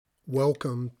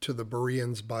Welcome to the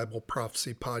Bereans Bible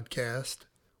Prophecy Podcast.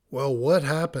 Well, what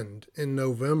happened in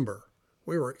November?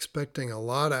 We were expecting a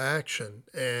lot of action,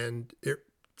 and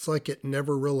it's like it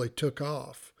never really took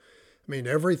off. I mean,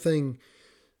 everything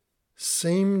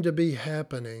seemed to be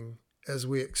happening as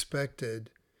we expected,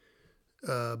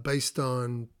 based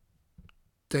on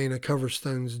Dana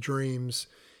Coverstone's dreams.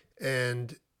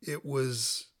 And it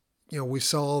was, we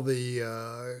saw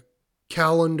the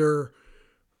calendar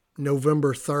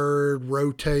November 3rd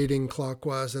rotating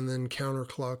clockwise and then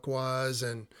counterclockwise,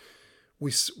 and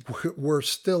we're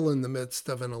still in the midst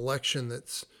of an election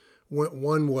that's went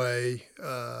one way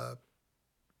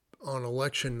on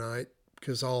election night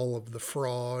because all of the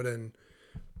fraud and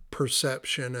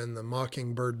perception and the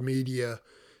Mockingbird media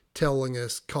telling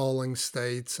us, calling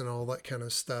states and all that kind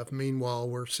of stuff. Meanwhile,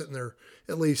 we're sitting there,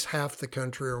 at least half the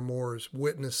country or more is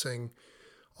witnessing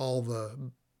all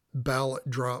the ballot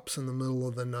drops in the middle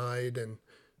of the night and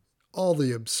all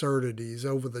the absurdities,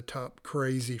 over the top,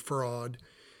 crazy fraud.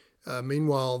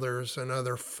 Meanwhile, there's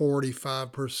another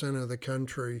 45% of the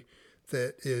country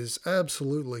that is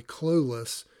absolutely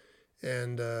clueless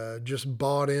and just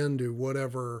bought into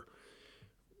whatever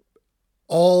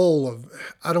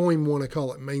I don't even want to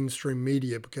call it mainstream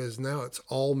media, because now it's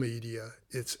all media.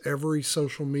 It's every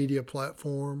social media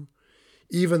platform,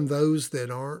 even those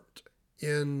that aren't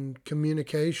in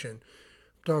communication.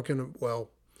 I'm talking,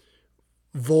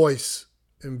 voice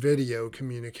and video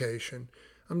communication.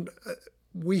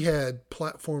 We had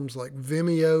platforms like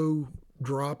Vimeo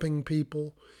dropping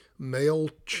people,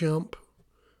 MailChimp,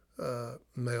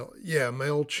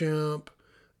 MailChimp,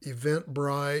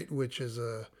 Eventbrite, which is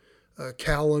a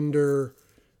calendar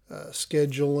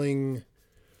scheduling,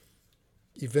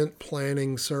 event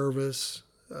planning service,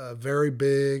 very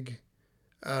big,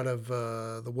 out of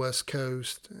the West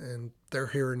Coast, and they're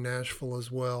here in Nashville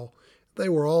as well. They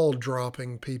were all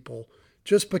dropping people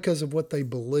just because of what they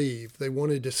believe. They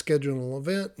wanted to schedule an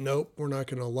event. Nope, we're not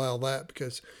going to allow that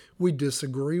because we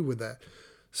disagree with that.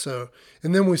 So,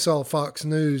 and then we saw Fox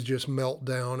News just melt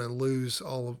down and lost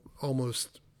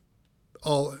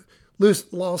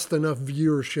enough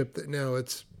viewership that now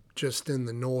it's just in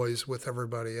the noise with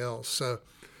everybody else. So,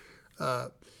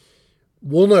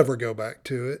 we'll never go back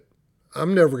to it.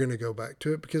 I'm never going to go back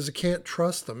to it because I can't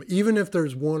trust them. Even if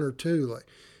there's one or two, like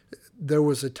there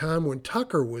was a time when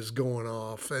Tucker was going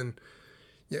off, and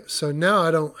so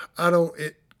now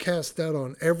it casts out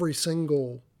on every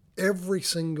single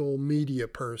media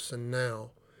person now.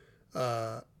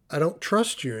 I don't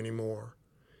trust you anymore.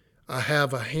 I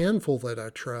have a handful that I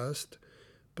trust,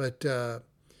 but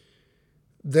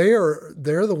they're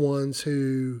the ones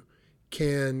who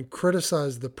can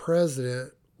criticize the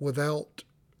president without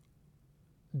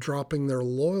dropping their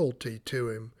loyalty to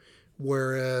him,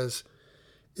 whereas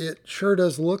it sure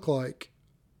does look like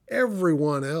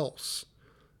everyone else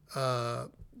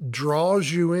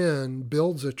draws you in,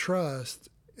 builds a trust,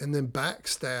 and then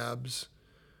backstabs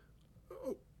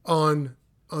on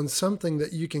something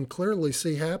that you can clearly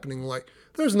see happening. Like,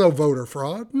 there's no voter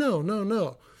fraud. No.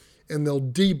 And they'll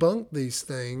debunk these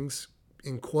things,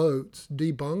 in quotes,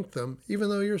 debunk them, even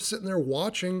though you're sitting there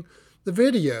watching the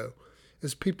video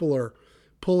as people are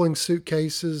pulling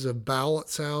suitcases of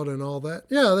ballots out and all that.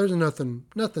 Yeah, there's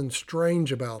nothing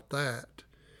strange about that.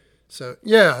 So,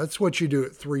 yeah, that's what you do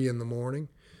at 3 a.m.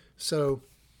 So,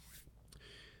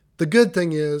 the good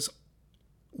thing is,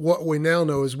 what we now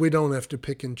know is we don't have to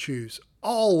pick and choose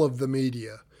all of the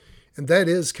media. And that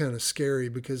is kind of scary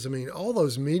because, I mean, all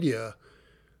those media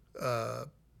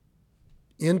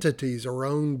entities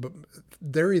are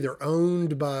they're either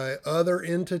owned by other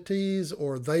entities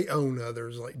or they own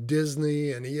others, like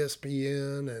Disney and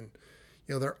ESPN, and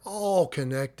they're all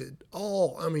connected.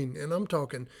 And I'm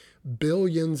talking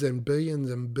billions and billions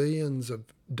and billions of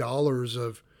dollars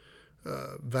of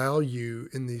value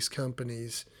in these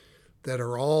companies that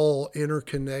are all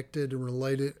interconnected and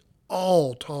related,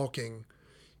 all talking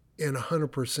in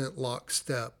 100%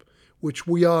 lockstep, which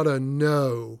we ought to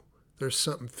know there's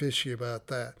something fishy about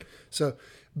that. So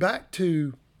back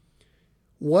to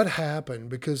what happened,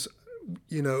 because,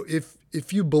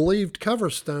 if you believed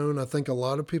Coverstone, I think a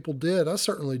lot of people did. I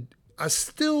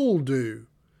still do.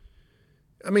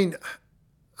 I mean,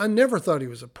 I never thought he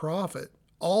was a prophet.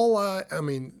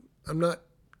 I'm not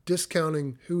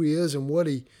discounting who he is and what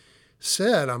he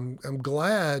said. I'm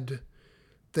glad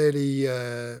that he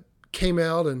came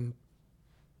out and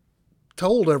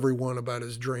told everyone about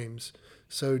his dreams.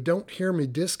 So don't hear me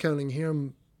discounting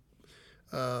him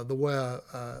the way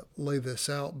I lay this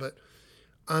out. But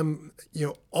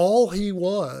all he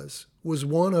was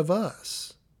one of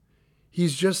us.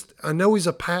 I know he's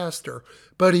a pastor,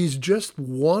 but he's just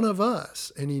one of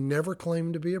us. And he never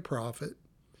claimed to be a prophet.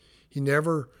 He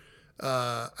never,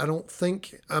 I don't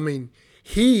think, I mean,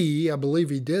 I believe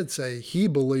he did say he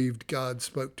believed God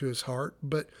spoke to his heart.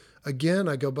 But again,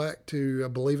 I go back to, I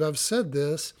believe I've said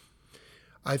this.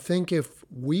 I think if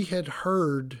we had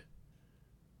heard,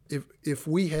 if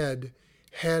we had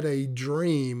had a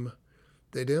dream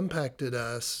that impacted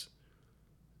us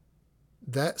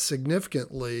that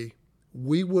significantly,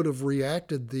 we would have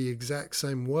reacted the exact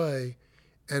same way.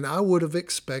 And I would have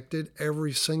expected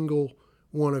every single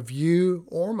one of you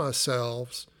or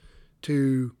myself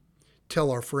to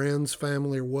tell our friends,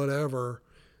 family, or whatever.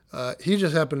 He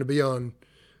just happened to be on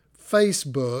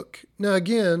Facebook. Now,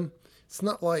 again, it's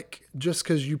not like just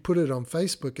because you put it on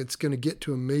Facebook, it's going to get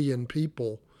to 1 million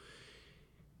people.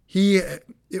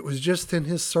 It was just in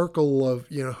his circle of,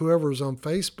 whoever's on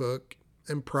Facebook,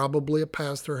 and probably a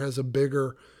pastor has a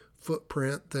bigger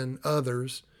footprint than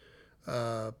others.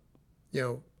 I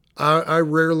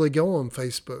rarely go on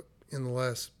Facebook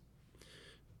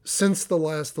since the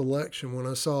last election, when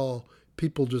I saw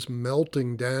people just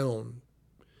melting down,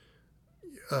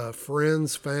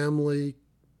 friends, family,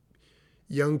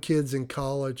 young kids in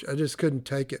college. I just couldn't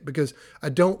take it because I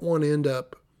don't want to end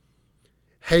up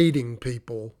hating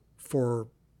people for,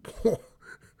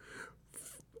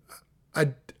 I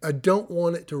don't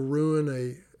want it to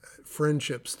ruin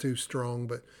friendships too strong,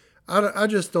 but I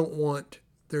just don't want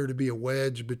there to be a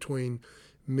wedge between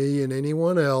me and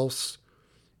anyone else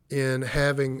in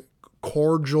having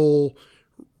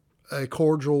a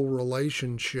cordial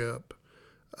relationship,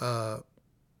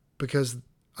 because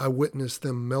I witnessed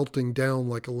them melting down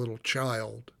like a little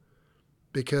child.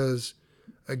 Because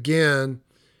again,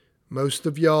 most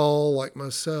of y'all, like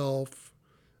myself,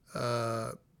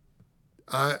 I've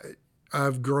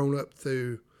grown up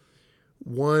through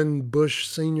one Bush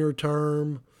senior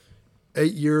term,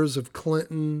 8 years of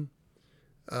Clinton,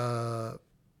 8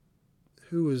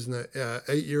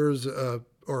 years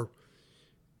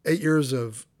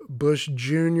of Bush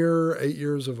Jr., 8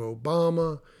 years of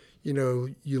Obama.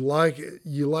 You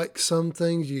like some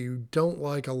things, you don't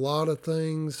like a lot of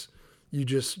things. You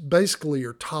just basically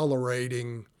are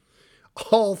tolerating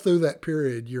all through that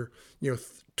period. You're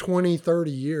 20,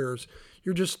 30 years,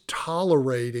 you're just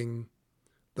tolerating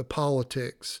the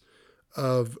politics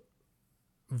of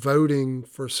voting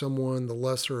for someone, the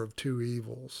lesser of two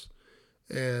evils.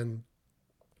 And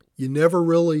you never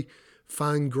really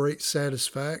find great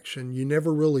satisfaction. You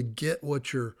never really get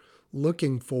what you're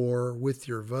looking for with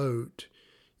your vote.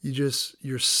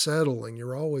 You're settling.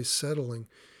 You're always settling.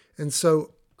 And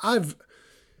so I've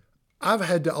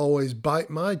had to always bite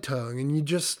my tongue, and you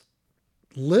just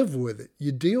live with it.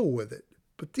 You deal with it.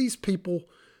 But these people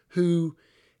who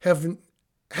haven't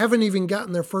even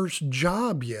gotten their first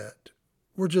job yet,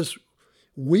 were just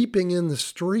weeping in the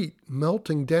street,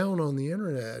 melting down on the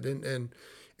internet. And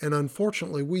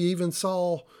unfortunately, we even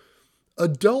saw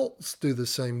adults do the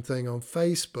same thing on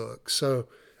Facebook. So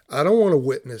I don't want to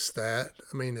witness that.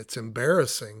 I mean, it's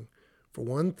embarrassing for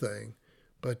one thing,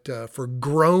 but for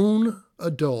grown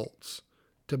adults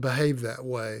to behave that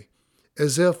way,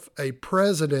 as if a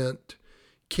president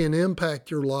can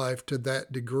impact your life to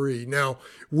that degree. Now,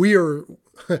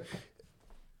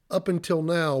 up until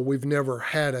now, we've never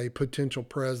had a potential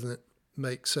president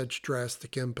make such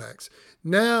drastic impacts.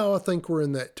 Now I think we're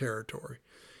in that territory.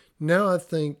 Now I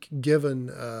think, given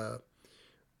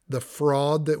the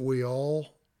fraud that we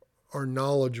all are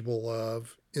knowledgeable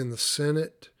of in the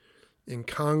Senate, in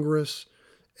Congress,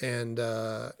 and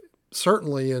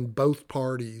certainly in both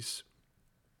parties,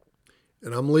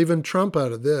 and I'm leaving Trump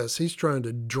out of this. He's trying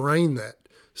to drain that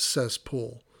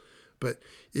cesspool. But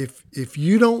if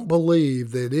you don't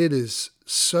believe that it is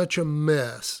such a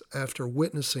mess after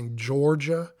witnessing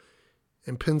Georgia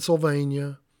and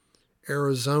Pennsylvania,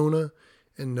 Arizona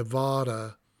and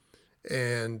Nevada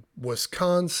and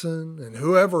Wisconsin and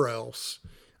whoever else,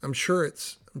 I'm sure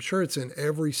it's in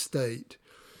every state.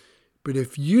 But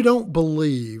if you don't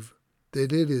believe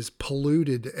that it is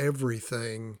polluted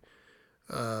everything,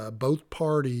 both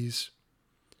parties,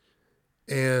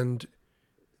 and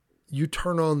you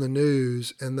turn on the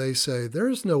news and they say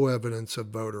there's no evidence of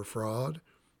voter fraud,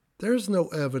 there's no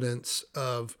evidence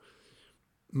of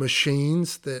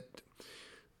machines that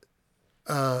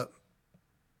have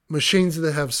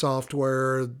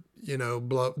software,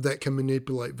 that can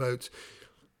manipulate votes.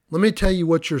 Let me tell you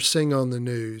what you're seeing on the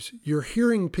news. You're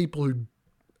hearing people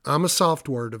I'm a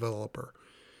software developer.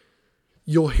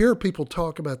 You'll hear people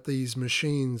talk about these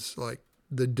machines, like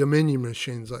the Dominion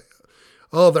machines, like,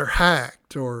 oh, they're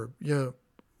hacked, or,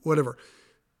 whatever.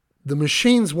 The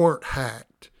machines weren't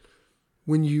hacked.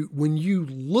 when you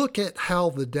look at how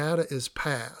the data is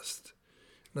passed,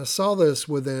 and I saw this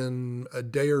within a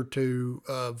day or two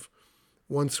of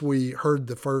once the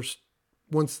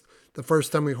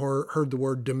first time we heard the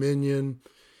word Dominion,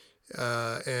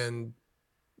 and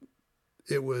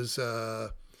it was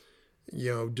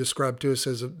described to us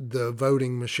as the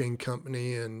voting machine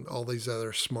company and all these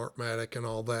other Smartmatic and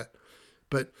all that.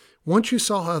 But once you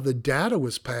saw how the data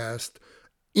was passed,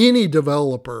 any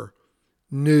developer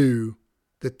knew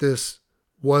that this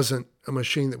wasn't a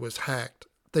machine that was hacked.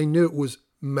 They knew it was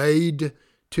made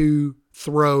to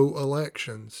throw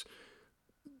elections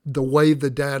the way the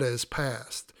data is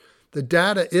passed. The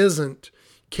data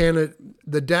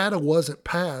wasn't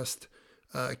passed.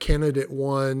 Candidate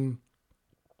 1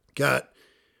 got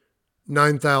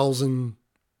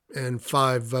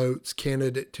 9,005 votes.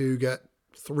 Candidate 2 got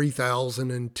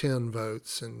 3,010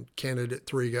 votes, and candidate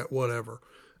 3 got whatever.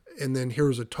 And then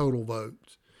here's a total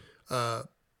vote.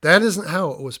 That isn't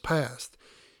how it was passed.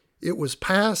 It was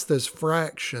passed as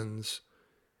fractions,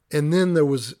 and then there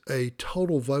was a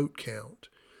total vote count.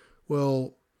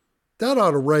 Well, that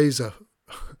ought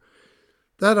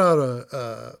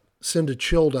to send a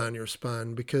chill down your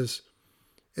spine, because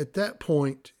at that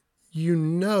point,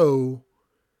 the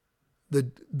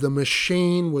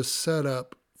machine was set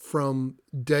up from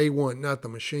day one. Not the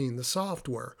machine, the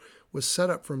software was set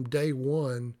up from day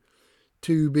one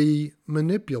to be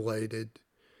manipulated,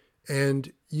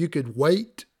 and you could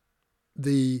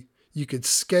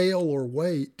scale or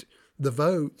weight the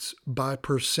votes by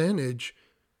percentage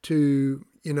to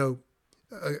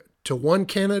one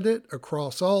candidate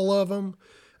across all of them.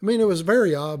 I mean, it was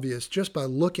very obvious just by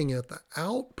looking at the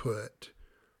output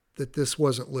that this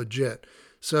wasn't legit.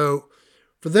 So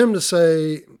for them to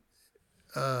say,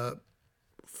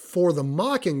 for the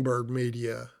Mockingbird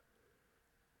media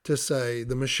to say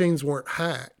the machines weren't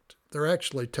hacked, they're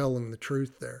actually telling the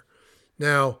truth there.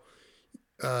 Now,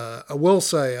 I will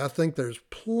say, I think there's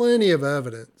plenty of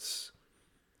evidence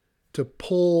to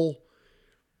pull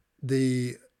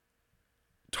the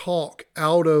talk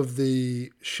out of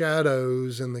the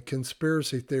shadows and the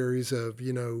conspiracy theories of,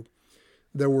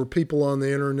 there were people on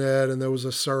the internet and there was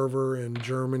a server in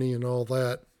Germany and all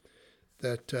that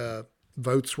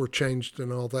votes were changed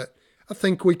and all that. I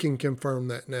think we can confirm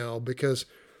that now, because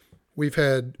we've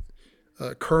had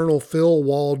Colonel Phil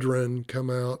Waldron come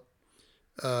out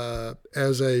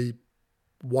as a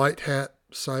white hat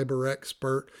cyber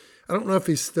expert. I don't know if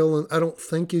he's I don't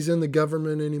think he's in the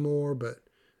government anymore, but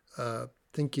I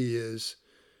think he is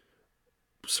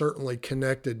certainly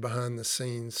connected behind the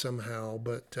scenes somehow.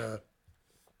 But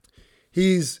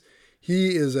he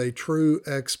is a true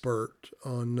expert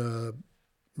on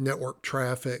network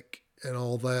traffic and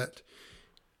all that.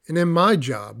 And in my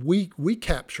job, we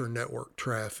capture network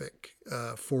traffic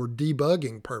for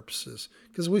debugging purposes,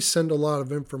 because we send a lot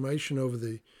of information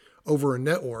over a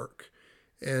network,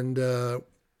 and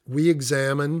we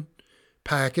examine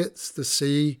packets to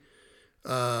see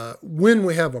when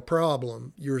we have a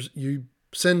problem. You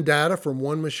send data from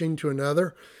one machine to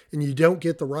another, and you don't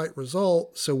get the right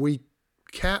result, so we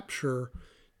capture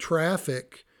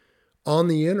traffic on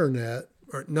the internet,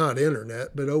 or not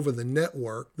internet, but over the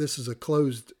network. This is a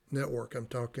closed network I'm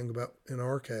talking about in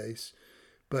our case,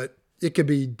 but it could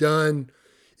be done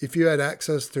if you had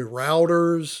access to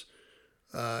routers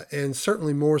and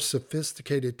certainly more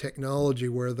sophisticated technology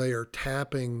where they are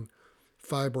tapping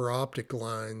fiber optic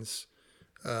lines,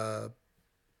 and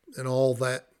all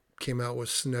that came out with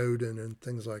Snowden and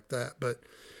things like that. But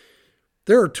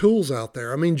there are tools out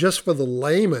there. I mean, just for the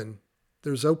layman,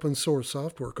 there's open source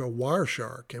software called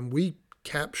Wireshark, and we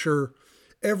capture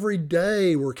every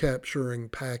day. We're capturing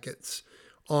packets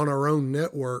on our own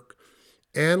network,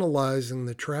 analyzing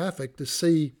the traffic to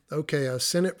see, okay, I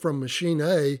sent it from machine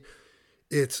A.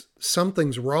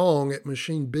 Something's wrong at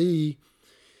machine B.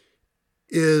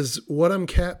 Is what I'm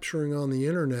capturing on the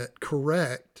internet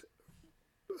correct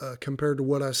compared to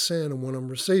what I send and what I'm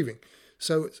receiving?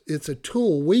 So it's a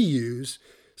tool we use.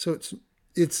 So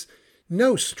it's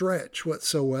no stretch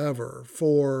whatsoever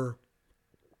for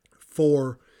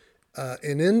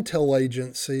an intel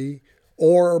agency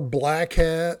or black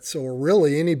hats or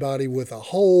really anybody with a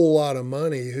whole lot of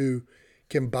money who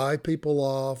can buy people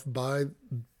off, buy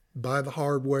the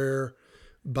hardware,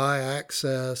 buy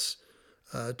access,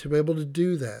 to be able to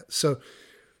do that. So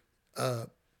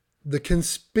the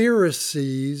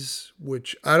conspiracies,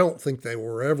 which I don't think they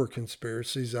were ever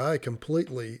conspiracies, I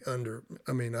completely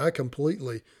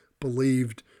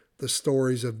believed the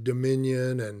stories of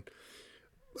Dominion and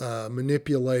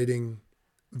manipulating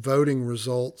voting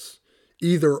results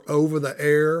either over the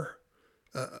air,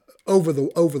 over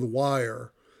the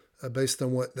wire, based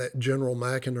on what that General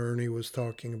McInerney was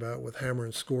talking about with Hammer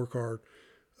and Scorecard,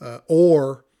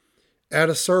 or at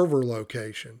a server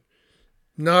location.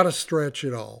 Not a stretch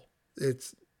at all.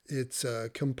 It's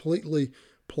completely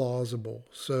plausible.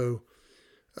 So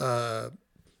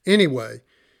anyway,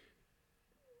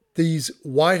 these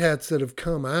white hats that have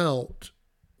come out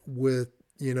with,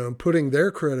 and putting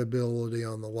their credibility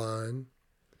on the line,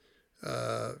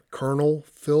 Colonel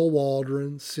Phil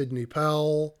Waldron, Sidney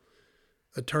Powell,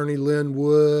 Attorney Lynn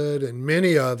Wood, and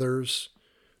many others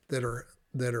that are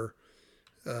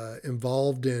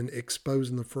involved in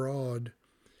exposing the fraud,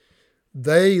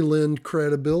 they lend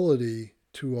credibility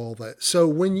to all that. So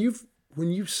when you've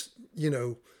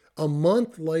a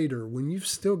month later, when you've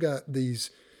still got these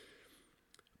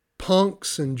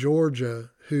punks in Georgia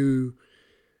who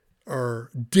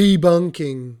are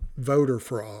debunking voter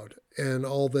fraud and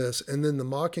all this, and then the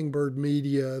Mockingbird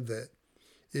media that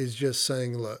is just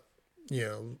saying, look,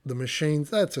 the machines,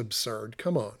 that's absurd.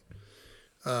 Come on.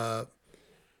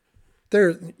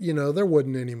 There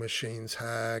wasn't any machines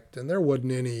hacked, and there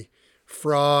wasn't any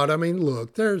fraud. I mean,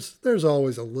 look, there's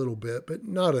always a little bit, but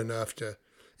not enough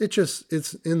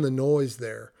it's in the noise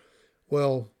there.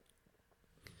 Well,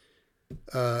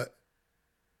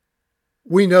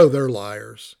 we know they're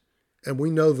liars, and we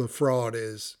know the fraud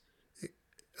is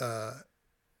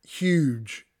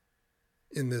huge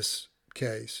in this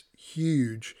case,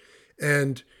 huge.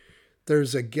 And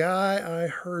there's a guy I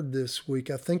heard this week,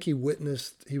 I think he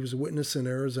was a witness in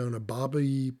Arizona,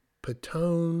 Bobby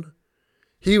Patone.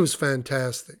 He was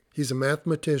fantastic. He's a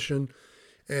mathematician,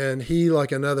 and he,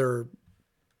 like other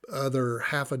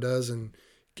half a dozen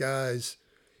guys,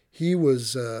 he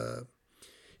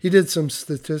did some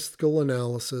statistical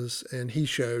analysis, and he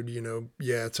showed,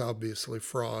 it's obviously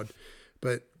fraud,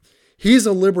 but he's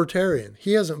a libertarian.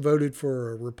 He hasn't voted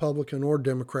for a Republican or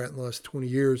Democrat in the last 20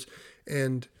 years,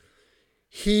 and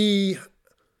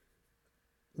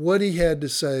what he had to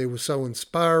say was so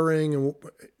inspiring. And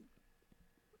the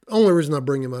only reason I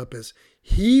bring him up is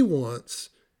he wants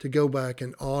to go back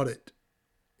and audit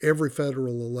every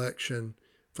federal election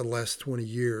for the last 20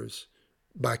 years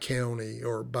by county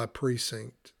or by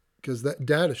precinct, because that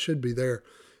data should be there.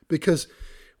 Because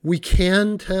we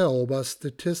can tell by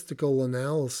statistical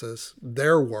analysis,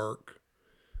 their work,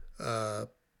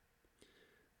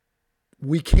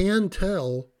 we can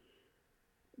tell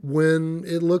when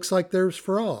it looks like there's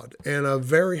fraud and a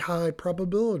very high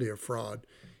probability of fraud.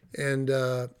 And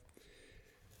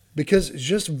because it's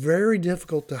just very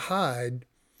difficult to hide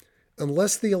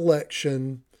unless the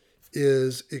election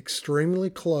is extremely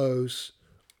close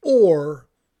or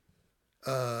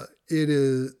it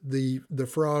is the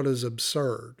fraud is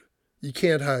absurd. You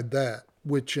can't hide that,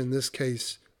 which in this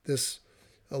case, this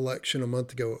election a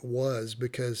month ago, it was,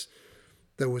 because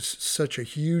there was such a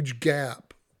huge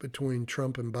gap between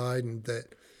Trump and Biden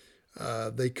that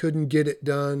they couldn't get it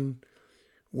done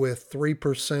with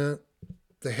 3%.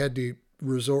 They had to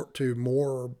resort to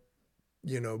more,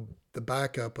 the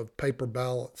backup of paper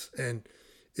ballots, and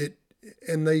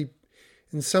they,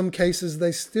 in some cases,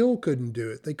 they still couldn't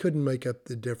do it. They couldn't make up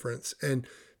the difference. And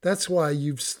that's why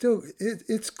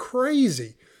it's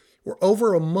crazy. We're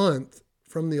over a month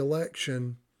from the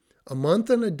election, a month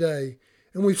and a day,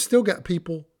 and we've still got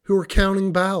people who are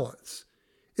counting ballots.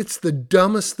 It's the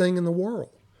dumbest thing in the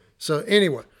world. So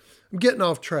anyway, I'm getting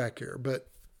off track here, but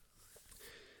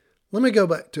let me go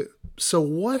back to, so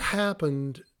what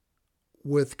happened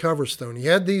with Coverstone? He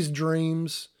had these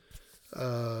dreams.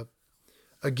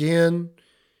 Again,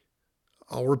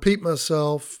 I'll repeat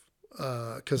myself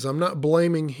because I'm not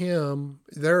blaming him.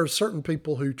 There are certain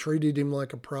people who treated him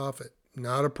like a prophet.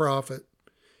 Not a prophet.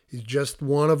 He's just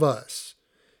one of us.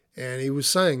 And he was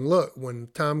saying, look, when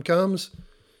time comes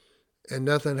and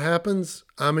nothing happens,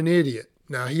 I'm an idiot.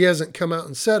 Now, he hasn't come out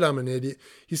and said I'm an idiot.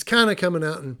 He's kind of coming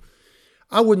out and,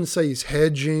 I wouldn't say he's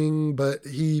hedging, but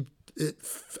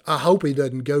I hope he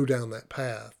doesn't go down that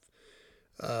path.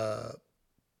 The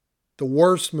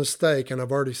worst mistake, and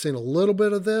I've already seen a little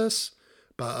bit of this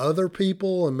by other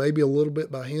people and maybe a little bit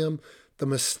by him, the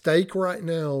mistake right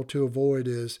now to avoid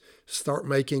is start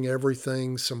making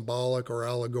everything symbolic or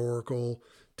allegorical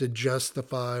to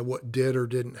justify what did or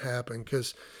didn't happen.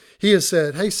 Because he has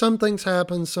said, hey, some things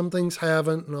happen, some things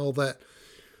haven't, and all that.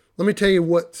 Let me tell you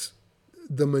what's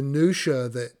the minutia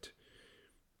that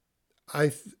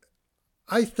I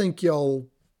think y'all,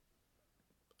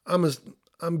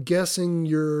 I'm guessing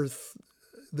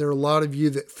there are a lot of you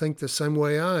that think the same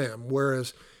way I am,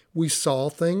 whereas we saw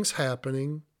things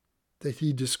happening that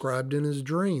he described in his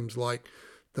dreams, like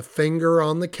the finger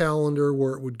on the calendar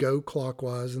where it would go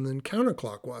clockwise and then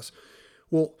counterclockwise.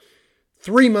 Well,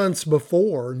 3 months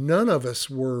before, none of us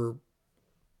who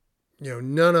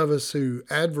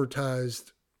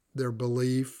advertised their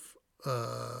belief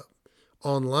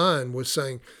online was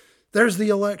saying, there's the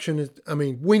election. I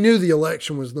mean, we knew the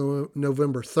election was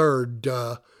November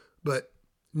 3rd, but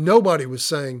nobody was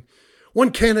saying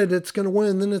one candidate's going to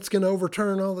win, then it's going to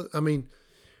overturn all the. I mean,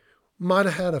 might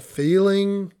have had a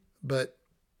feeling, but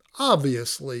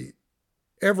obviously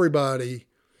everybody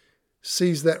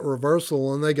sees that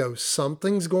reversal and they go,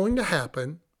 something's going to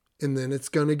happen and then it's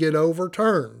going to get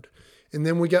overturned. And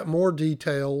then we got more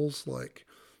details, like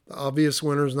the obvious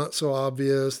winner's not so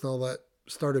obvious and all that,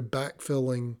 started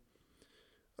backfilling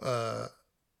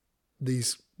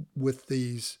these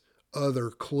other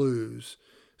clues.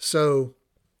 So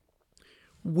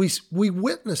we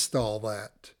witnessed all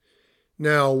that.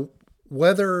 Now,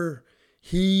 whether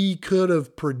he could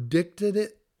have predicted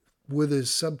it with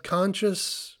his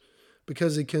subconscious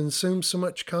because he consumed so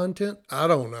much content, I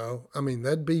don't know. I mean,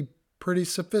 that'd be pretty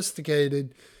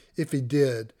sophisticated if he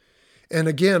did. And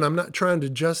again, I'm not trying to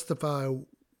justify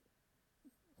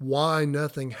why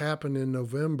nothing happened in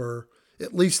November,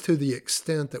 at least to the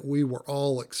extent that we were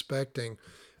all expecting.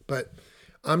 But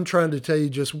I'm trying to tell you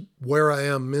just where I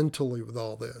am mentally with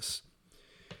all this.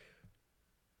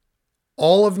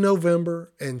 All of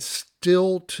November and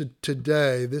still to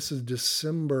today, this is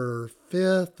December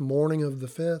 5th, morning of the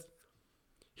 5th.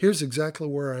 Here's exactly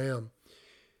where I am.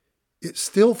 It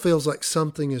still feels like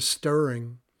something is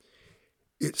stirring.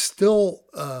 I still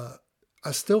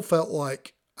felt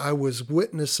like I was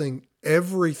witnessing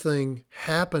everything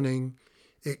happening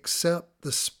except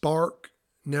the spark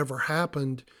never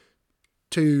happened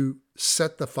to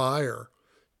set the fire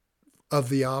of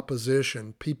the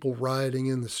opposition, people rioting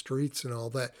in the streets and all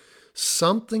that.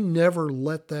 Something never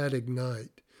let that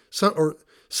ignite.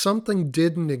 Something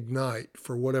didn't ignite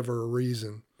for whatever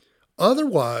reason.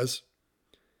 Otherwise,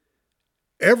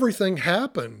 everything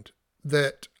happened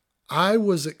that I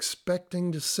was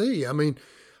expecting to see. I mean,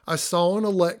 I saw an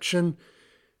election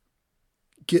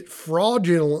get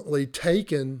fraudulently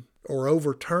taken or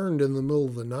overturned in the middle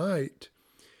of the night.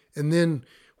 And then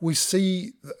we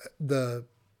see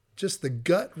just the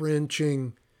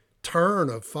gut-wrenching turn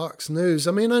of Fox News.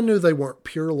 I mean, I knew they weren't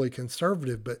purely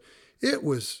conservative, but it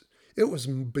was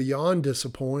beyond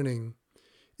disappointing.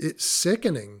 It's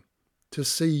sickening to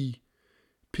see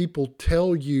people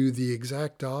tell you the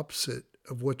exact opposite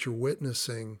of what you're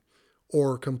witnessing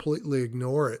or completely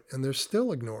ignore it, and they're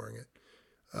still ignoring it.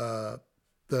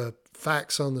 The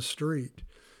facts on the street.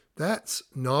 That's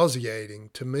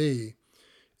nauseating to me.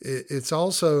 It's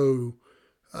also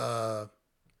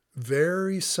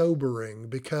very sobering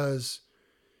because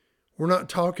we're not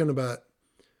talking about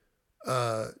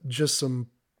just some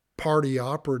party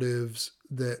operatives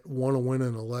that want to win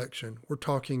an election. We're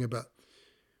talking about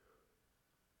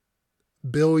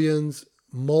billions,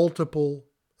 multiple.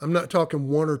 I'm not talking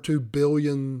 $1 or $2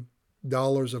 billion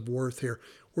of worth here.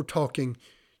 We're talking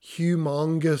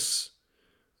humongous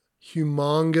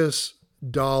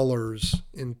dollars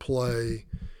in play.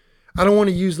 I don't want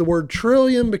to use the word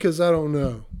trillion because I don't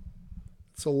know.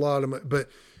 It's a lot of money, but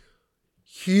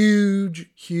huge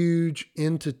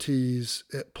entities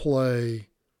at play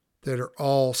that are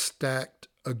all stacked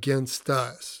against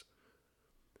us.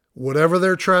 Whatever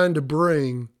they're trying to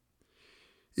bring,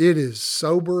 it is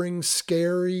sobering,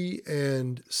 scary,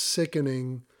 and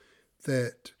sickening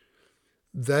that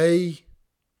they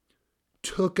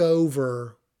took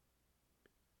over,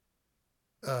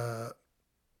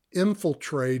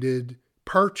 infiltrated,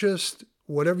 purchased,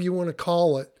 whatever you want to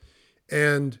call it,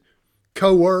 and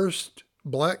coerced,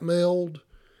 blackmailed.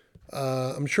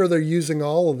 I'm sure they're using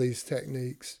all of these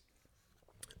techniques.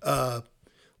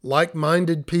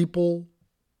 Like-minded people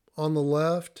on the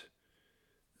left,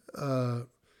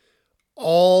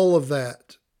 all of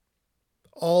that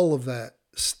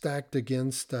stacked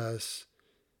against us.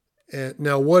 And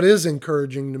now what is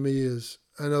encouraging to me is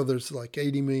I know there's like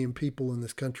 80 million people in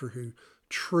this country who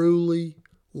truly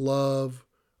love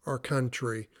our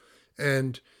country.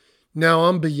 And now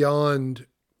I'm beyond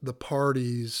the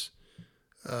parties.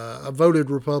 I voted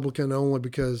Republican only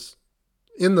because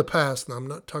in the past, and I'm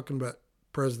not talking about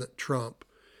President Trump,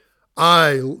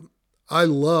 I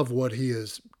love what he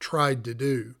has tried to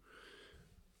do.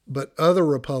 But other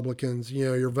Republicans,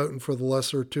 you're voting for the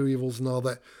lesser of two evils and all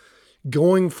that.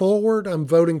 Going forward, I'm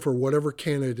voting for whatever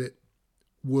candidate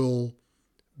will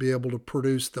be able to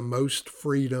produce the most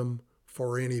freedom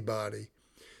for anybody.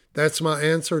 That's my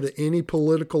answer to any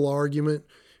political argument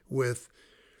with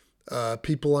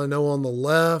people I know on the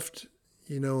left,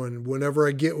 and whenever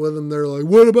I get with them, they're like,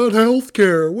 what about health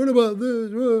care? What about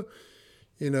this?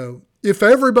 if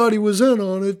everybody was in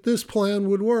on it, this plan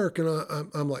would work. And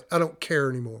I'm like, I don't care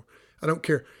anymore. I don't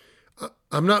care.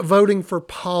 I'm not voting for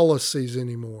policies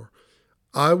anymore.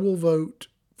 I will vote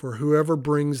for whoever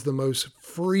brings the most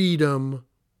freedom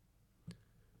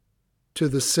to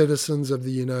the citizens of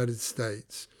the United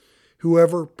States,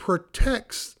 whoever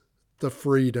protects the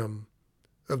freedom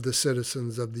of the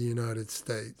citizens of the United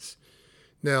States.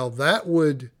 Now that's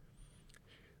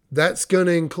going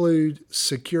to include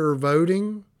secure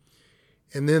voting.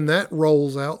 And then that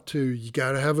rolls out to, you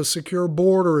got to have a secure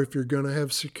border if you're going to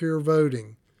have secure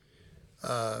voting.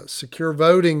 Secure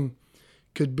voting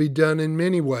could be done in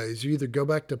many ways. You either go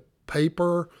back to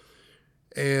paper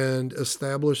and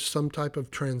establish some type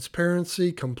of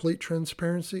transparency, complete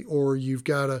transparency, or you've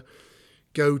got to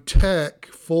go tech,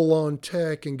 full on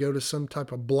tech, and go to some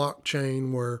type of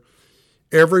blockchain where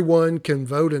everyone can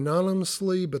vote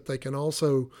anonymously, but they can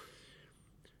also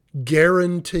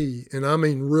guarantee, and I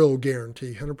mean real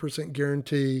guarantee, 100%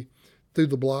 guarantee through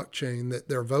the blockchain that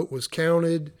their vote was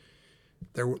counted.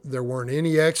 There weren't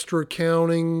any extra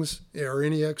countings or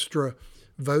any extra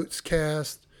votes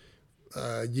cast.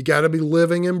 You got to be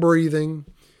living and breathing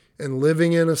and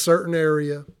living in a certain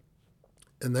area,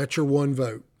 and that's your one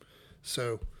vote.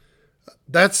 So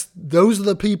those are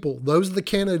the people, those are the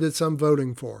candidates I'm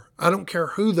voting for. I don't care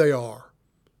who they are.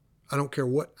 I don't care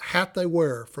what hat they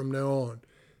wear from now on.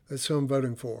 That's who I'm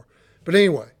voting for. But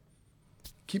anyway,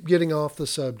 keep getting off the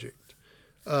subject.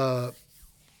 I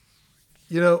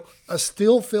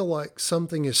still feel like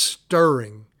something is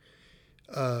stirring.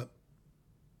 Let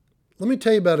me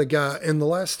tell you about a guy. In the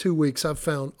last 2 weeks, I've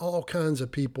found all kinds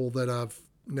of people that I've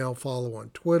now follow on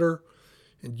Twitter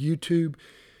and YouTube.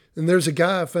 And there's a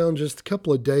guy I found just a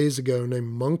couple of days ago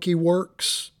named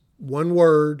Monkeyworks. One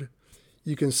word.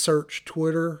 You can search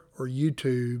Twitter or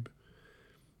YouTube.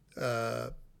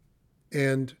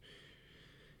 And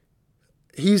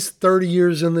he's 30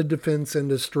 years in the defense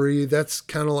industry. That's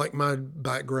kind of like my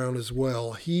background as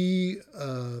well. He,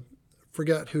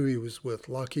 forgot who he was with,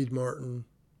 Lockheed Martin,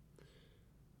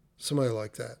 somebody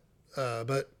like that.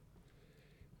 But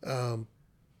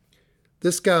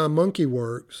this guy,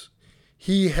 Monkeyworks,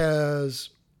 he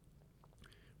has,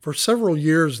 for several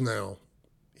years now,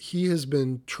 he has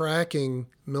been tracking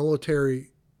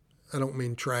military, I don't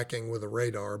mean tracking with a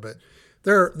radar, but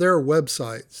there are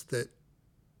websites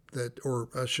that, or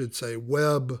I should say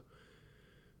web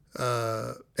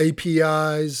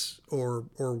APIs or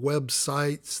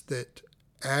websites that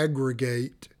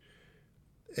aggregate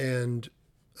and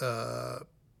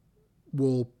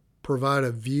will provide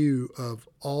a view of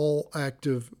all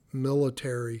active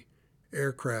military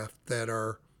aircraft that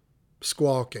are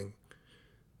squawking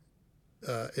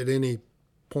at any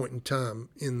point in time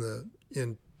in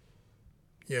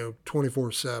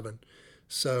 24/7.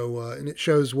 So, and it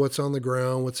shows what's on the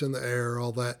ground, what's in the air,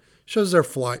 all that. Shows their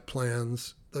flight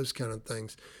plans, those kind of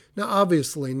things. Now,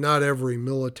 obviously, not every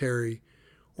military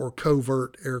or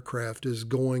covert aircraft is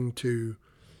going to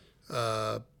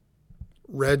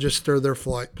register their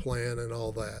flight plan and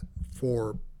all that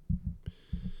for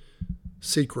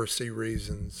secrecy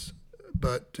reasons.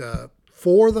 But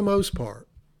for the most part,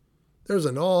 there's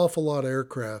an awful lot of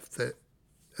aircraft that,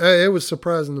 it was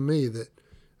surprising to me that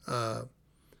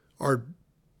are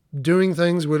doing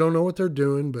things we don't know what they're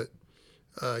doing, but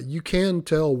you can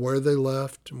tell where they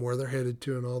left and where they're headed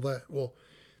to and all that. Well,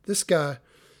 this guy,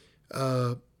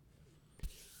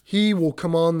 he will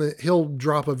come on, he'll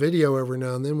drop a video every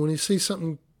now and then when he sees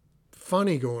something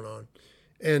funny going on.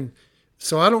 And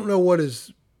so I don't know what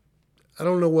his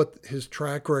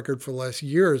track record for the last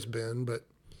year has been, but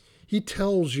he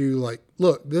tells you, like,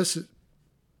 look, this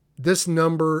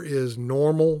number is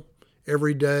normal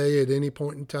every day at any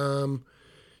point in time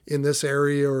in this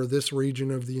area or this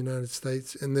region of the United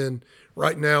States. And then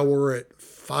right now we're at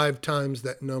 5 times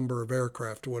that number of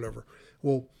aircraft or whatever.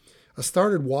 Well, I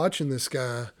started watching this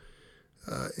guy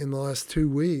in the last 2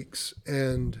 weeks,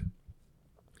 and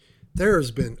there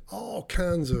has been all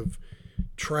kinds of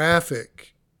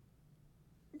traffic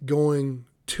going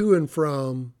to and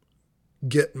from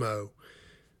Gitmo.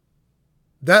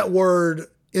 That word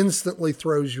instantly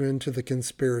throws you into the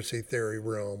conspiracy theory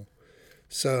realm.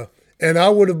 So, and I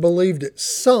would have believed it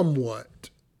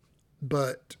somewhat,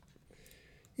 but,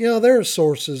 there are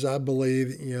sources, I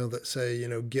believe, that say,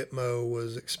 Gitmo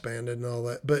was expanded and all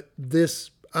that. But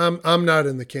this, I'm not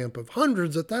in the camp of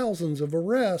hundreds of thousands of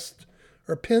arrests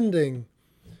are pending.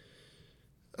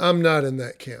 I'm not in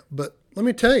that camp. But let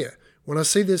me tell you, when I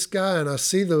see this guy and I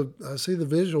see the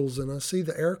visuals and I see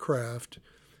the aircraft,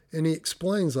 and he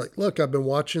explains, like, look, I've been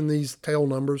watching these tail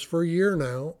numbers for a year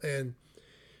now,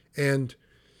 and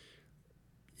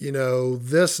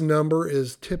This number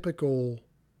is typical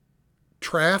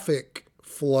traffic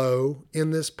flow in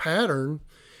this pattern,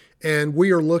 and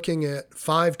we are looking at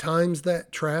 5 times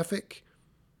that traffic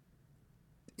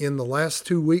in the last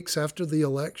 2 weeks after the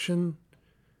election.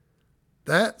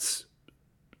 That's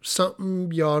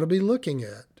something you ought to be looking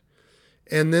at.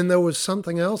 And then there was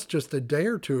something else just a day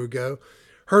or two ago.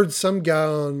 Heard some guy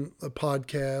on a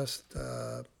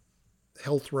podcast,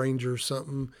 Health Ranger or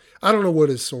something. I don't know what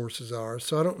his sources are,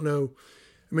 so I don't know.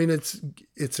 I mean,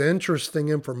 it's interesting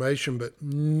information, but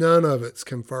none of it's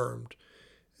confirmed.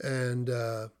 And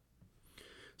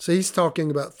so he's talking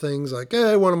about things like,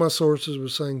 hey, one of my sources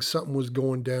was saying something was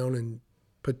going down and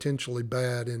potentially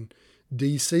bad in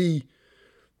D.C.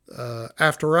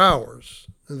 After hours.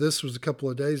 This was a couple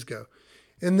of days ago.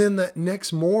 And then that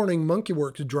next morning,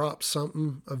 MonkeyWorks drops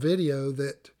a video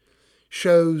that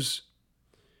shows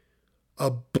a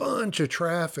bunch of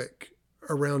traffic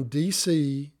around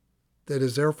D.C. that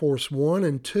is Air Force One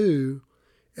and Two,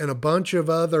 and a bunch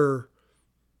of other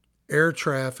air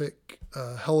traffic,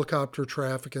 helicopter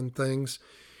traffic and things.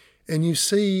 And you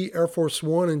see Air Force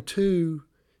One and Two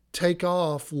take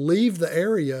off, leave the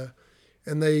area,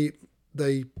 and they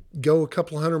go a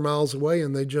couple of 100 miles away,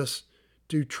 and they just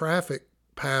do traffic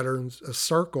patterns, a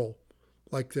circle,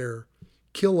 like they're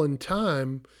killing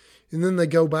time. And then they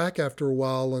go back after a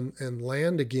while and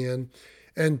land again.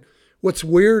 And what's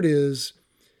weird is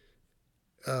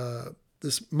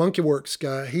this MonkeyWorks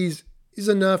guy, he's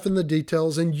enough in the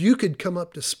details, and you could come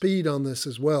up to speed on this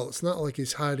as well. It's not like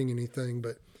he's hiding anything,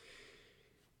 but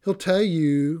he'll tell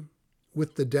you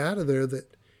with the data there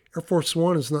that Air Force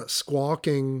One is not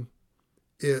squawking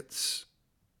its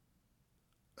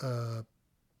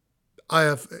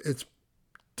it's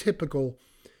typical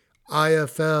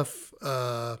IFF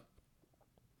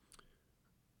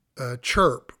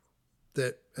chirp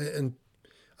that, and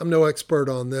I'm no expert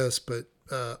on this, but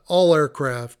all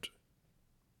aircraft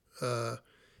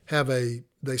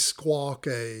they squawk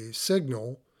a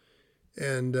signal,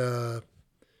 and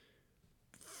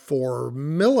for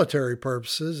military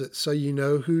purposes, it's so you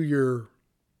know who your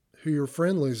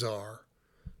friendlies are.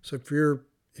 So if you're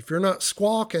not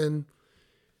squawking,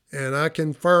 and I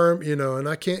confirm, and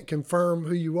I can't confirm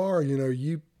who you are,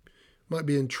 you might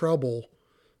be in trouble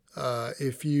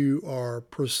if you are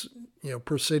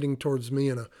proceeding towards me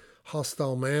in a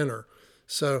hostile manner.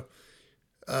 So,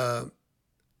 and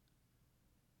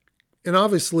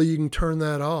obviously you can turn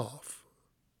that off.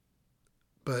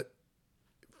 But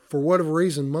for whatever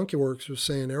reason, MonkeyWorks was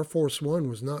saying Air Force One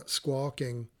was not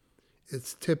squawking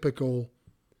its typical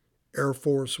Air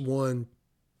Force One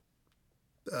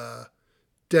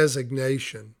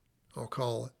designation, I'll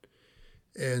call it.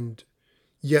 And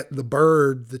yet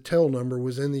the tail number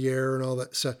was in the air and all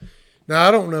that. So now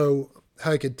I don't know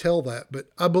how I could tell that, but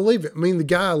I believe it. I mean, the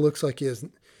guy looks like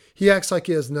he acts like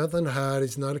he has nothing to hide.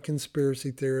 He's not a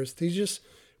conspiracy theorist. He's just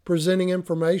presenting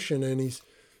information, and he's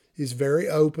very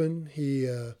open.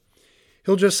 He'll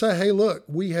just say, hey, look,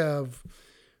 we have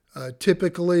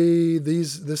typically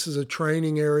this is a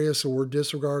training area, so we're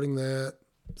disregarding that.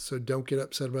 So don't get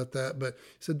upset about that. But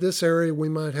he said this area we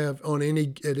might have at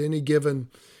any given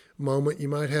moment, you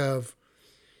might have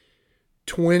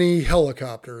 20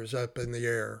 helicopters up in the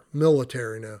air,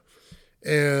 military now.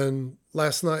 And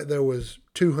last night there was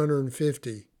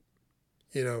 250,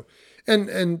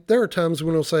 and there are times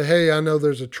when he'll say, hey, I know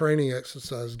there's a training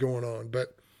exercise going on,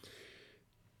 but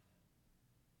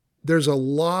there's a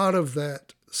lot of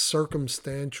that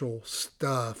circumstantial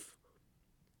stuff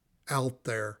out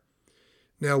there.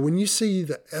 Now, when you see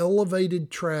the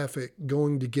elevated traffic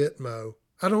going to Gitmo,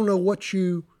 I don't know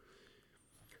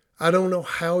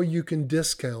how you can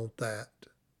discount that.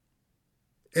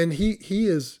 And he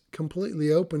is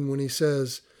completely open when he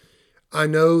says, I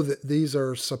know that these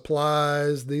are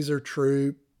supplies, these are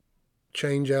troop,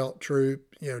 change out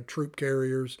troop, troop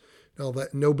carriers, and all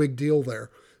that. No big deal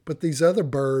there. But these other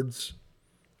birds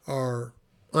are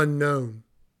unknown,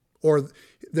 or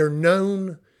they're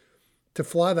known to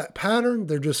fly that pattern.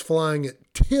 They're just flying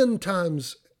it 10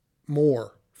 times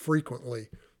more frequently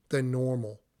than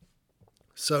normal.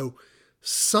 So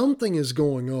something is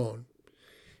going on.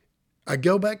 I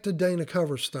go back to Dana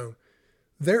Coverstone.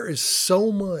 There is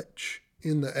so much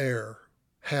in the air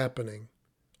happening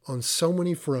on so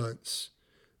many fronts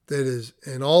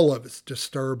and all of it's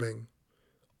disturbing.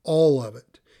 All of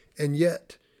it. And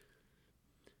yet,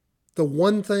 the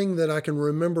one thing that I can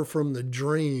remember from the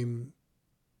dream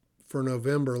for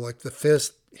November, like the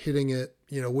fist hitting it,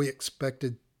 we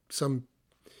expected some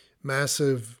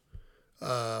massive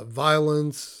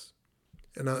violence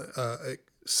and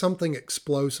something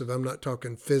explosive. I'm not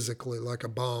talking physically like a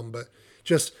bomb, but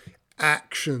just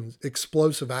actions,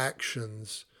 explosive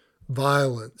actions,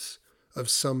 violence of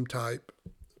some type.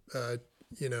 Uh,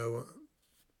 you know,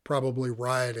 probably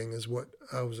rioting is what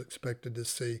I was expected to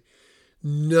see.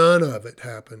 None of it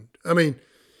happened. I mean,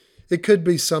 it could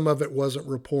be some of it wasn't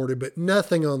reported, but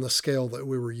nothing on the scale that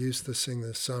we were used to seeing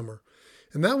this summer.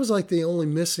 And that was like the only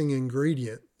missing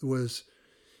ingredient was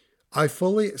I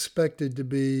fully expected to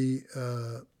be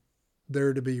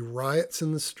there to be riots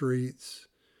in the streets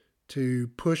to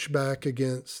push back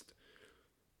against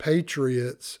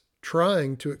patriots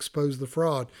trying to expose the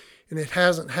fraud. And it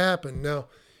hasn't happened. Now,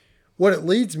 what it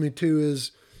leads me to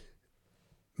is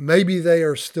maybe they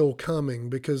are still coming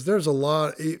because there's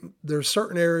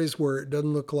certain areas where it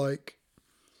looks like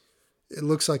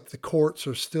the courts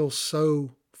are still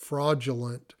so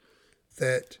fraudulent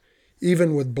that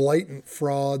even with blatant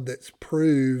fraud that's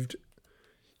proved,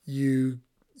 you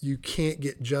can't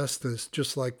get justice,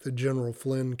 just like the General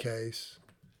Flynn case,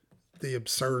 the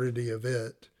absurdity of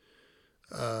it,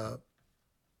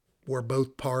 where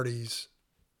both parties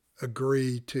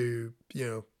agree to,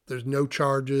 there's no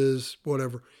charges,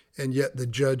 whatever, and yet the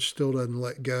judge still doesn't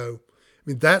let go. I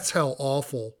mean, that's how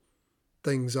awful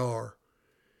things are.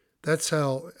 That's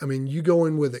how, you go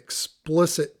in with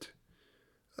explicit,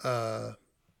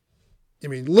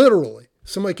 literally,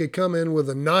 somebody could come in with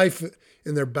a knife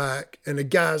in their back and a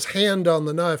guy's hand on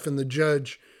the knife and the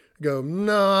judge go,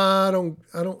 no,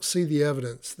 I don't see the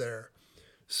evidence there.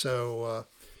 So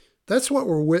that's what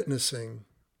we're witnessing.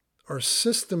 Our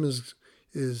system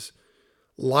is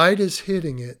light is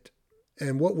hitting it.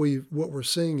 And what we're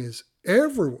seeing is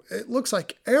it looks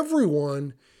like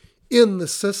everyone in the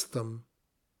system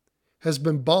has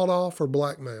been bought off or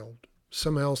blackmailed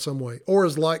somehow, some way, or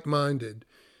is like-minded,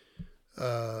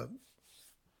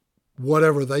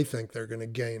 whatever they think they're going to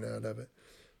gain out of it.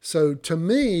 So to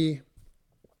me,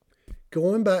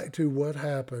 going back to what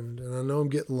happened, and I know I'm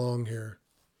getting long here,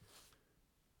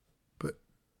 but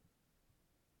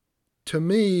to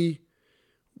me,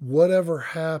 whatever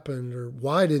happened or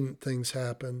why didn't things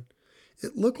happen,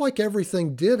 it looked like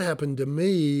everything did happen to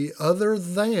me other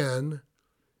than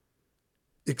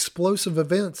explosive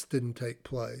events didn't take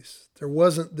place. There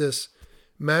wasn't this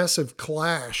massive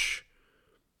clash,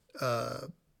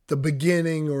 the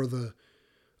beginning or the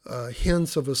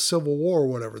hints of a civil war or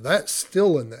whatever. That's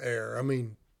still in the air. I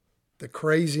mean, the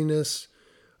craziness.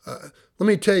 Let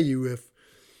me tell you,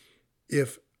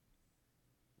 if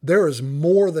there is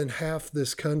more than half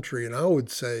this country, and I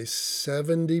would say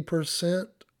 70%,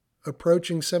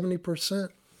 approaching 70%,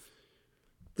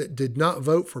 that did not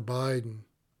vote for Biden.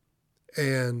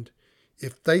 And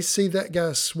if they see that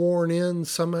guy sworn in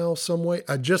somehow, some way,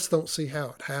 I just don't see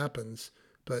how it happens.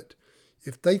 But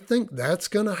if they think that's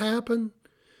going to happen,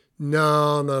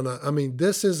 no. I mean,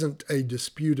 this isn't a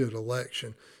disputed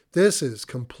election. This is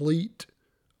complete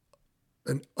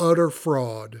and utter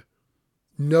fraud.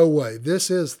 No way. This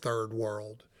is third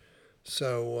world.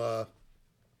 So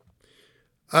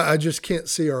I just can't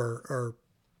see our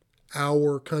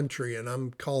country, and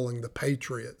I'm calling the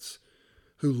patriots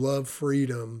who love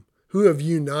freedom, who have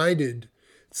united.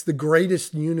 It's the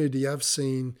greatest unity I've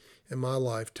seen in my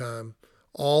lifetime,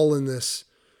 all in this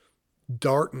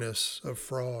darkness of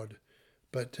fraud.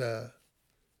 But and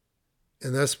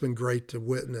that's been great to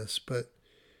witness. But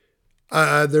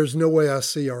there's no way I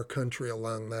see our country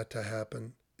allowing that to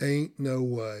happen. Ain't no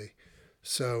way.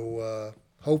 So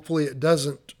hopefully it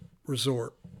doesn't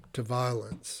resort to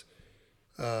violence.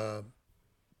 I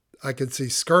could see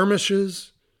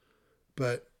skirmishes,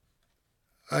 but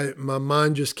my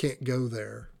mind just can't go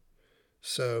there.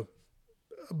 So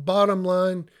bottom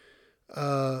line,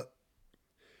 to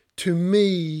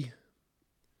me,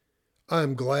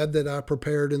 I'm glad that I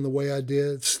prepared in the way I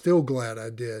did. Still glad I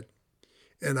did.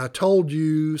 And I told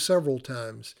you several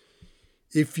times,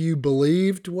 if you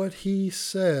believed what he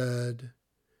said,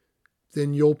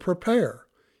 then you'll prepare.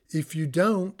 If you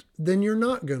don't, then you're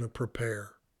not going to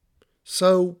prepare.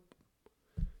 So,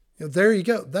 there you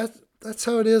go. That's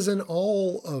how it is in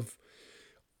all of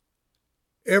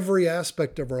every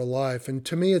aspect of our life. And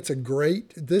to me,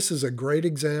 this is a great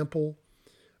example.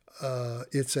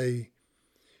 It's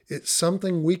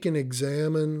something we can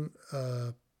examine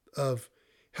of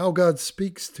how God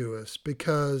speaks to us,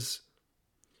 because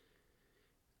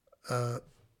I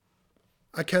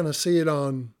kind of see it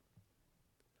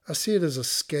as a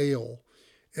scale,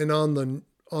 and on the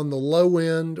low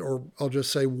end, or I'll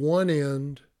just say one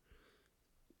end,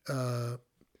 I'm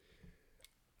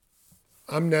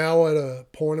now at a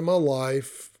point in my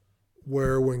life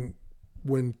where when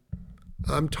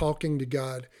I'm talking to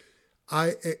God,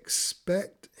 I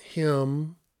expect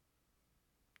him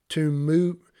to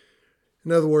move.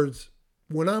 In other words,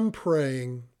 when I'm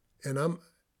praying and I'm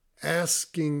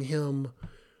asking him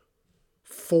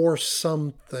for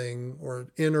something or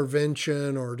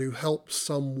intervention or to help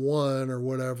someone or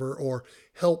whatever, or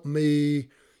help me,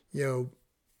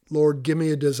 Lord, give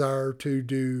me a desire to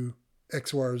do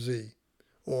X, Y, or Z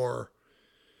or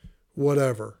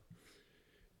whatever.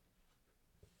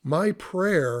 My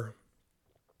prayer,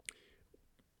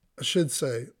 I should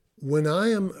say, when I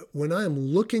am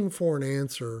looking for an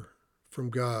answer from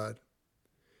God,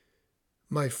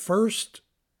 my first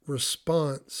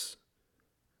response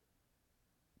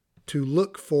to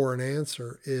look for an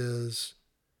answer is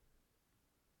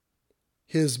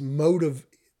his motive,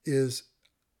 is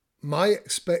my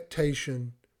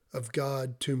expectation of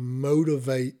God to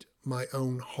motivate my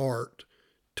own heart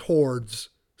towards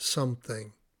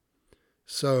something.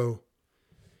 So,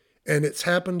 and it's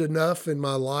happened enough in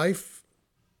my life.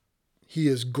 He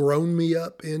has grown me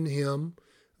up in him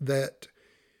that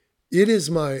it's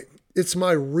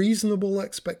my reasonable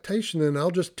expectation. And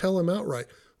I'll just tell him outright,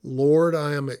 Lord,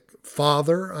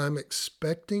 Father, I'm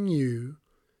expecting you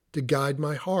to guide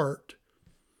my heart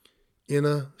in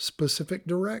a specific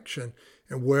direction.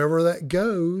 And wherever that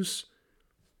goes,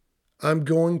 I'm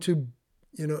going to,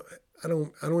 I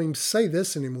don't even say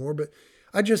this anymore, but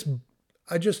I just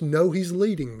know he's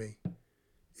leading me.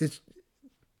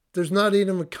 There's not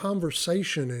even a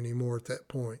conversation anymore at that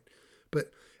point,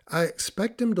 but I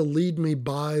expect him to lead me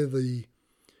by the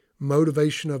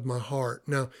motivation of my heart.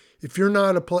 Now, if you're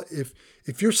not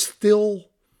if you're still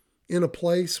in a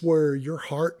place where your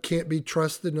heart can't be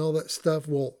trusted and all that stuff,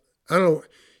 well,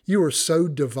 you are so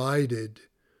divided,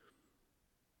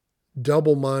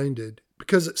 double-minded,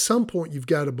 because at some point you've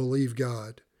got to believe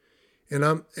God. And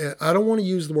I don't want to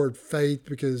use the word faith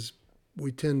because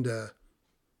we tend to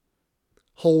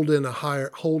hold it in a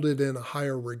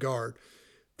higher regard.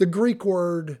 The Greek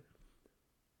word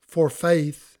for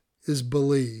faith is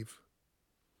believe.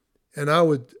 And I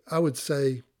would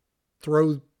say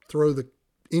throw the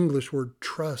English word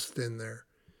trust in there.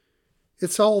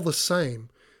 It's all the same.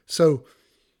 So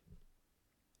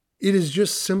it is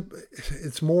just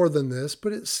it's more than this,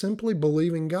 but it's simply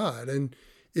believing God. And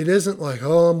it isn't like,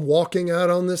 oh, I'm walking out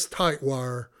on this tight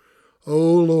wire.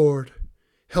 Oh, Lord,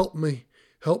 help me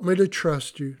to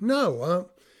trust you. No,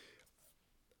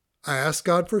 I ask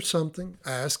God for something.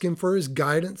 I ask him for his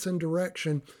guidance and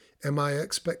direction. And my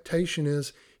expectation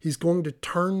is he's going to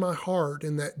turn my heart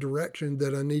in that direction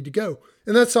that I need to go.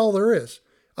 And that's all there is.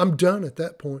 I'm done at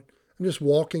that point. I'm just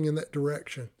walking in that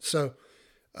direction. So,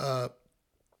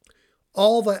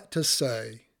 all that to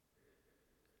say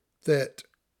that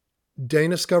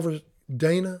Dana Coverstone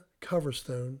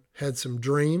had some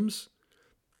dreams.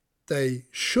 They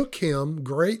shook him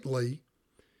greatly.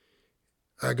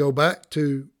 I go back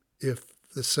to, if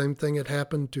the same thing had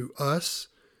happened to us,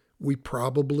 we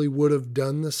probably would have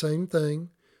done the same thing,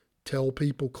 tell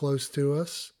people close to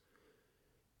us.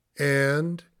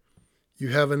 And you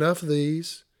have enough of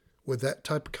these with that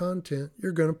type of content,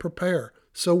 you're going to prepare.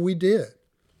 So we did.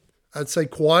 I'd say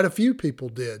quite a few people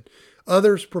did.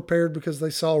 Others prepared because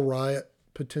they saw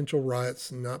potential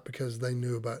riots, and not because they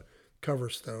knew about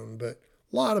Coverstone. But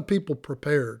a lot of people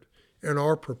prepared and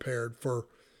are prepared for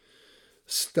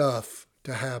stuff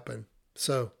to happen.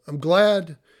 So I'm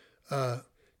glad. To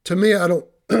me, I don't.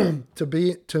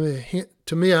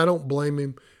 To me, I don't blame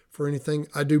him for anything.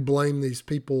 I do blame these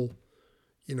people,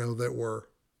 that were,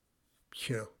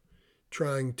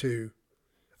 trying to.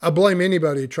 I blame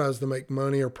anybody who tries to make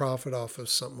money or profit off of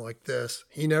something like this.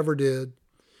 He never did.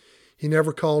 He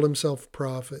never called himself a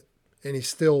prophet, and he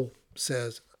still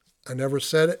says, I never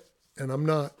said it, and I'm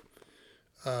not.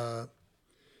 But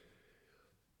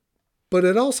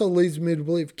it also leads me to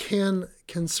believe, can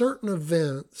certain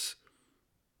events,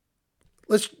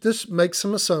 let's just make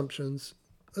some assumptions,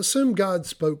 assume God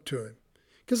spoke to him,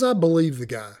 because I believe the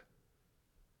guy.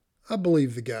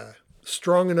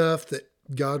 Strong enough that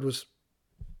God was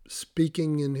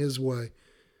speaking in his way.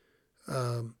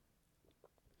 And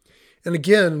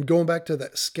again, going back to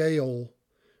that scale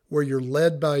where you're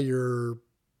led by the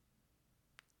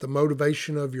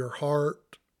motivation of your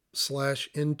heart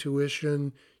 /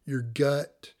 intuition, your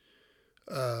gut,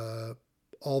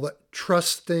 all that,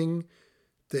 trusting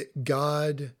that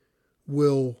God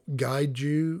will guide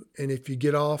you. And if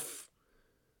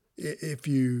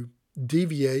you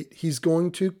deviate, he's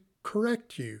going to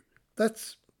correct you.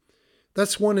 That's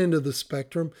one end of the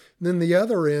spectrum. And then the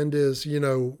other end is,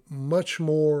 much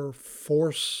more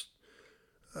force.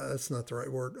 That's not the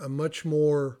right word. A much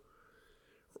more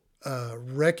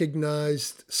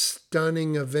recognized,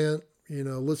 stunning event.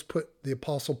 Let's put the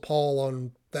Apostle Paul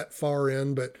on that far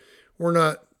end, but we're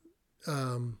not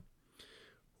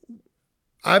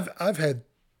I've had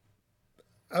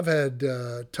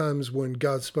times when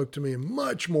God spoke to me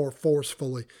much more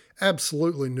forcefully.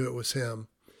 Absolutely knew it was Him,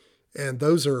 and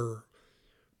those are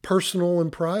personal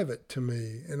and private to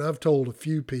me. And I've told a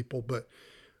few people, but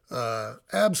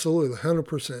absolutely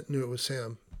 100% knew it was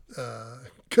Him,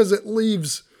 because it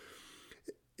leaves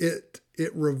it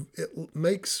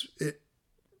makes it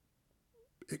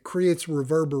creates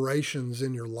reverberations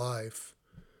in your life.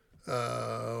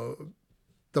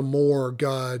 The more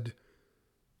God,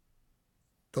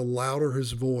 the louder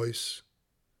His voice,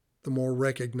 the more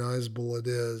recognizable it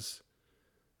is,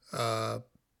 the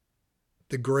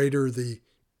greater the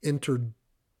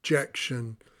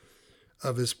interjection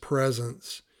of His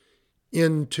presence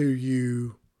into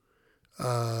you,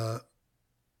 the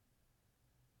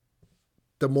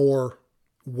more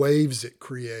waves it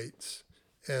creates.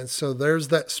 And so there's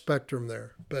that spectrum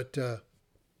there. But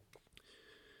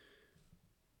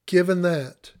given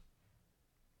that,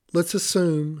 let's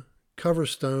assume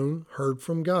Coverstone heard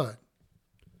from God.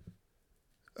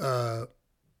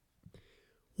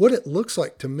 What it looks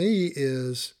like to me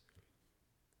is,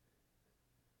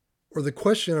 or the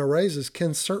question I raise is,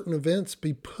 can certain events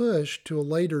be pushed to a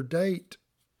later date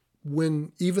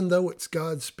when, even though it's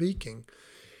God speaking?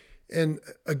 And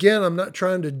again, I'm not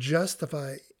trying to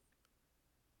justify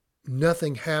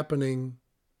nothing happening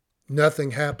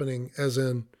as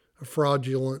in a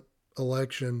fraudulent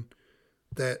election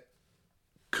that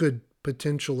could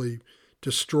potentially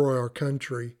destroy our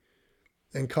country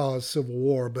and cause civil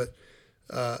war. But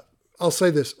I'll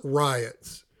say this: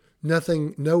 riots.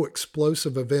 No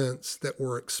explosive events that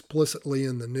were explicitly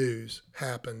in the news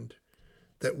happened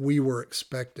that we were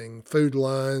expecting. Food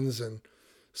lines and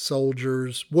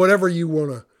soldiers, whatever you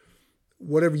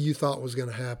thought was going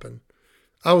to happen.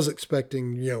 I was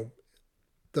expecting,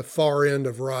 the far end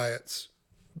of riots,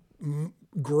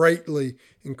 greatly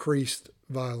increased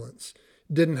violence.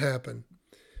 Didn't happen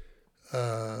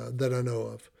that I know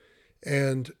of.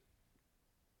 And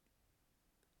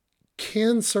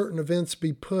can certain events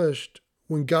be pushed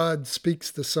when God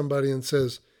speaks to somebody and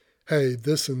says, hey,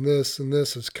 this and this and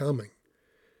this is coming,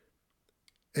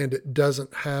 and it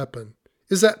doesn't happen?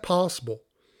 Is that possible?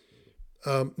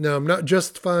 Now, I'm not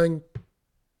justifying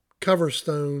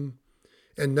Coverstone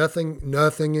and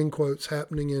nothing in quotes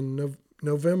happening in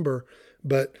November,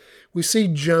 but we see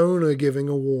Jonah giving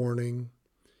a warning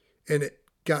and it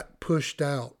got pushed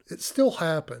out. It still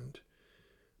happened,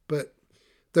 but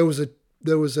there was a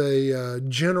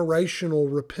generational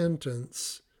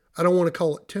repentance. I don't want to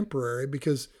call it temporary,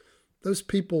 because those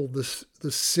people,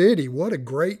 the city, what a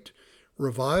great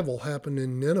revival happened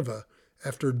in Nineveh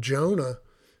after Jonah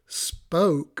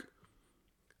spoke,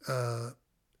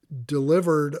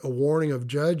 delivered a warning of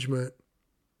judgment.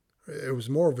 It was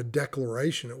more of a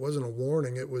declaration. It wasn't a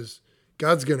warning. It was,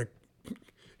 God's going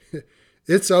to,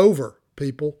 it's over,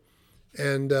 people.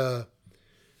 And the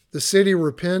city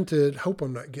repented. Hope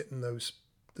I'm not getting those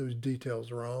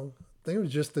details wrong. I think it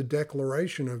was just the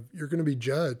declaration of, you're going to be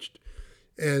judged.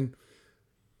 And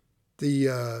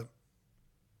the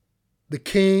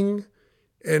king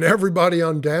and everybody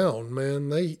on down, man,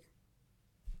 they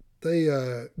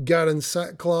got in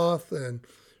sackcloth and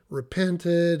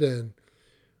repented and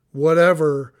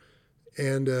whatever,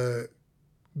 and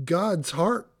God's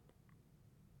heart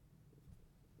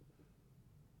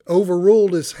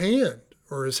overruled His hand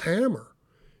or His hammer.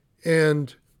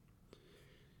 And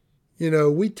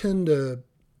we tend to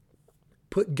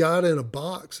put God in a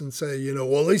box and say,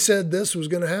 well, He said this was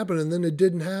going to happen and then it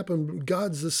didn't happen.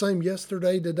 God's the same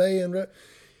yesterday, today, and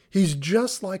He's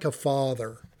just like a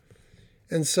father.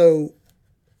 And so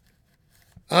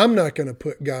I'm not going to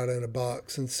put God in a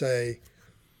box and say,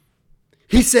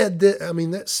 He said that. I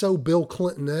mean, that's so Bill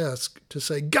Clinton-esque to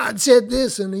say, God said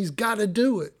this and He's got to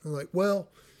do it. I'm like, well,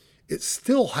 it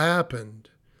still happened,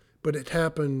 but it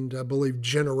happened, I believe,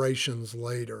 generations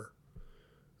later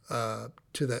to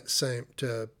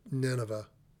Nineveh,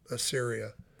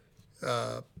 Assyria.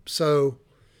 So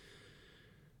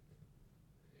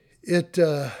it,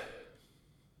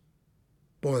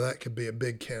 boy, that could be a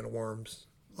big can of worms.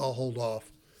 I'll hold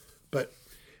off. But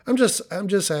I'm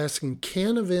just asking,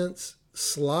 can events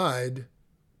slide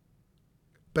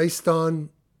based on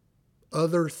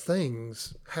other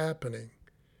things happening?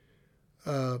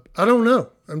 I don't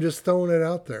know. I'm just throwing it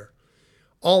out there.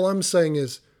 All I'm saying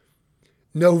is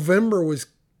November was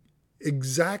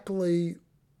exactly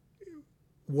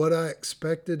what I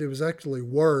expected. It was actually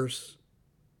worse,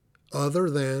 other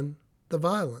than the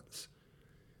violence.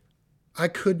 I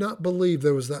could not believe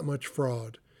there was that much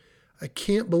fraud. I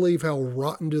can't believe how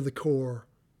rotten to the core.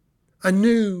 I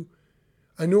knew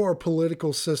our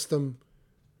political system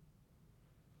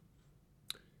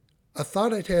I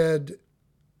thought it had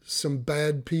some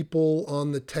bad people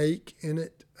on the take in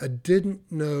it. I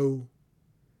didn't know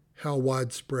how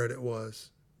widespread it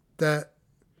was. That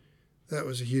that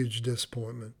was a huge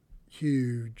disappointment.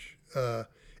 Huge.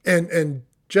 And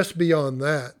just beyond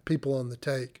that, people on the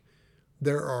take,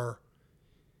 there are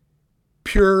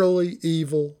purely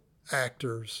evil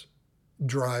actors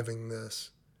driving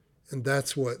this. And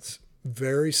that's what's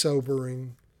very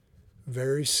sobering,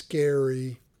 very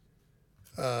scary,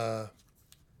 hard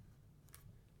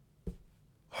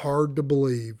to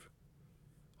believe.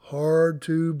 Hard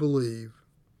to believe.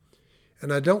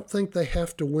 And I don't think they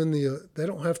have to win they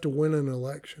don't have to win an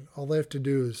election. All they have to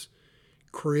do is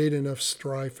create enough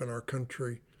strife in our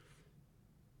country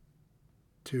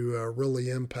to really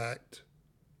impact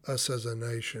us as a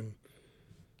nation.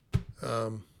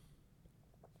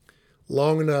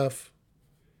 Long enough.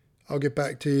 I'll get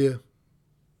back to you.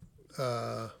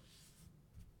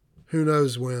 Who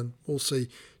knows when? We'll see.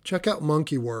 Check out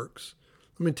Monkey Works.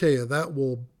 Let me tell you, that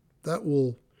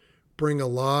will bring a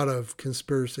lot of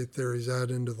conspiracy theories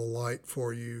out into the light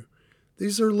for you.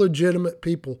 These are legitimate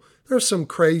people. There's some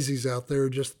crazies out there who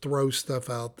just throw stuff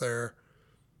out there.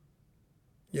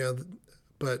 Yeah,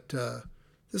 but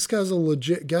this guy's a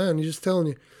legit guy, and he's just telling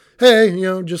you, hey,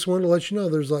 just wanted to let you know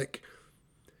there's like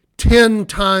 10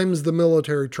 times the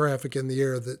military traffic in the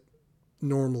air that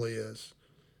normally is.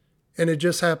 And it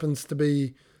just happens to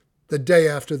be the day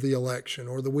after the election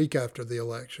or the week after the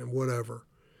election, whatever.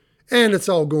 And it's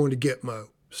all going to Gitmo,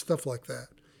 stuff like that.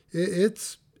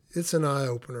 It's an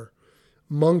eye-opener.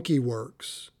 Monkey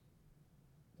Works.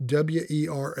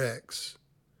 WERX.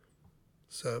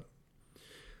 So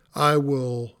I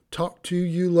will talk to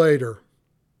you later.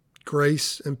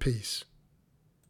 Grace and peace.